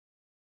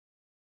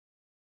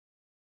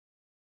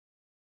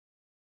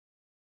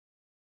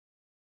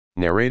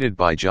Narrated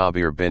by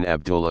Jabir bin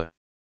Abdullah.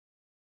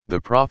 The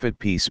Prophet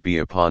peace be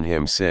upon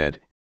him said,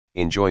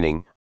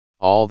 enjoining,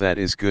 all that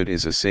is good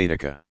is a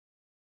sadaqah.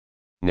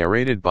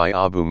 Narrated by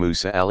Abu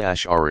Musa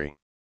al-Ash'ari.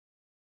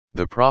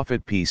 The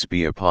Prophet peace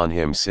be upon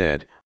him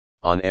said,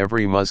 on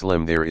every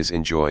Muslim there is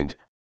enjoined,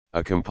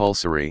 a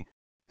compulsory,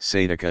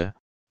 sadaqah,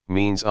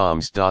 means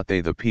alms.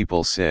 They the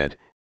people said,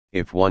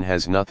 if one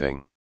has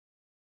nothing.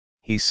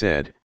 He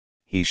said,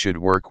 he should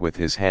work with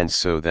his hands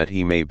so that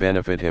he may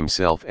benefit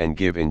himself and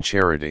give in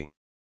charity.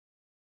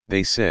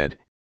 They said,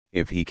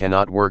 if he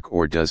cannot work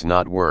or does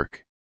not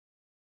work.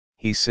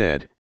 He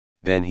said,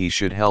 then he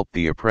should help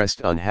the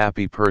oppressed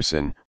unhappy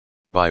person,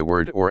 by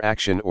word or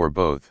action or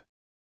both.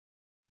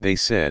 They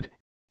said,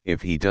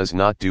 if he does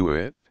not do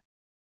it.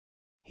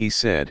 He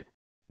said,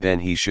 then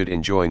he should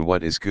enjoin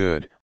what is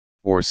good,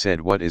 or said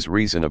what is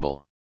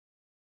reasonable.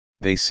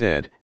 They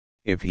said,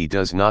 if he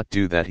does not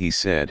do that, he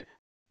said,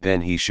 then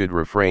he should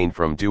refrain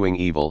from doing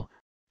evil,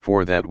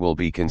 for that will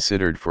be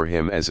considered for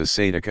him as a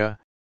sadaqah,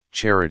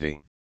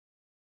 charity.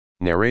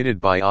 Narrated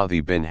by Adi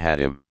bin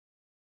Hatim.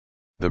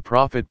 The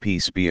Prophet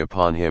peace be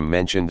upon him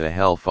mentioned the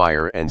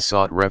hell-fire and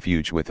sought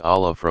refuge with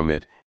Allah from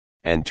it,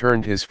 and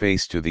turned his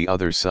face to the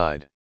other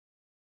side.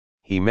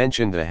 He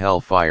mentioned the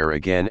hell-fire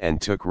again and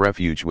took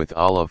refuge with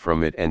Allah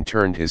from it and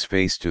turned his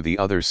face to the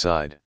other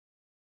side.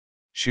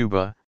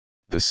 Shuba,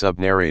 the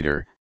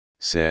sub-narrator,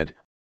 said,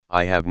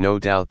 I have no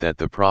doubt that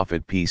the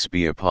Prophet peace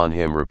be upon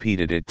him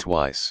repeated it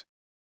twice.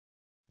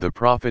 The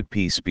Prophet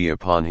peace be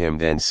upon him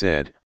then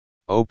said,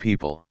 O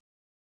people!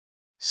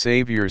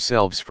 Save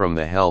yourselves from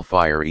the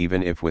hell-fire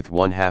even if with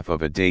 1/2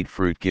 of a date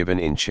fruit given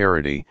in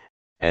charity,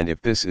 and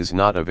if this is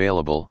not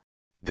available,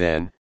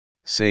 then,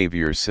 save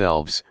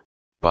yourselves,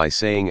 by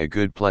saying a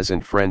good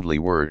pleasant friendly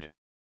word.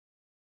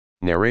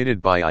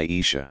 Narrated by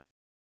Aisha,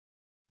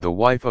 the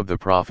wife of the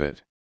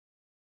Prophet.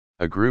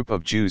 A group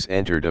of Jews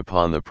entered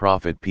upon the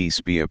Prophet peace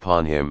be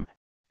upon him,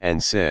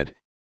 and said,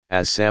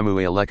 As-samu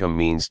alaykum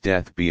means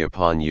death be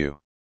upon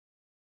you.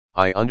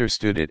 I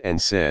understood it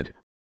and said,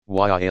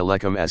 Wa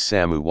alaykum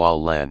as-samu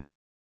wal lan.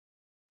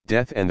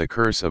 Death and the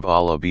curse of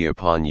Allah be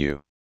upon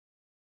you.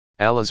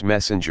 Allah's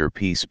Messenger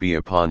peace be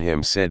upon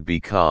him said, be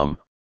calm,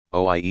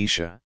 O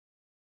Aisha.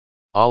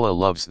 Allah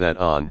loves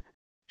that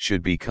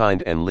should be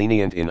kind and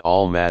lenient in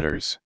all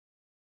matters.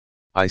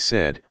 I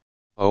said,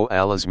 O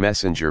Allah's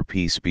Messenger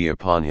peace be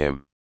upon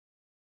him.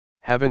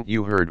 Haven't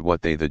you heard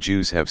what the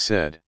Jews have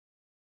said?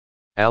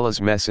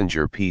 Allah's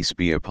Messenger peace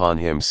be upon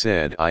him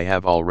said, I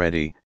have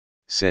already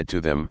said to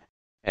them,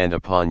 and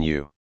upon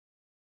you.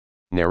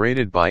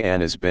 Narrated by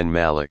Anas bin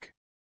Malik.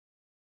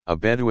 A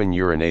Bedouin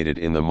urinated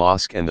in the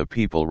mosque and the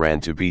people ran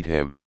to beat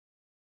him.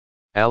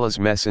 Allah's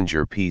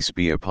Messenger peace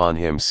be upon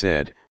him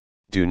said,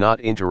 do not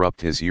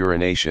interrupt his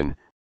urination,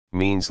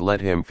 means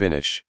let him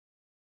finish.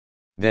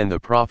 Then the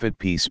Prophet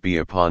peace be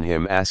upon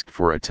him asked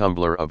for a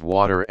tumbler of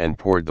water and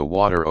poured the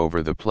water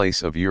over the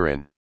place of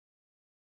urine.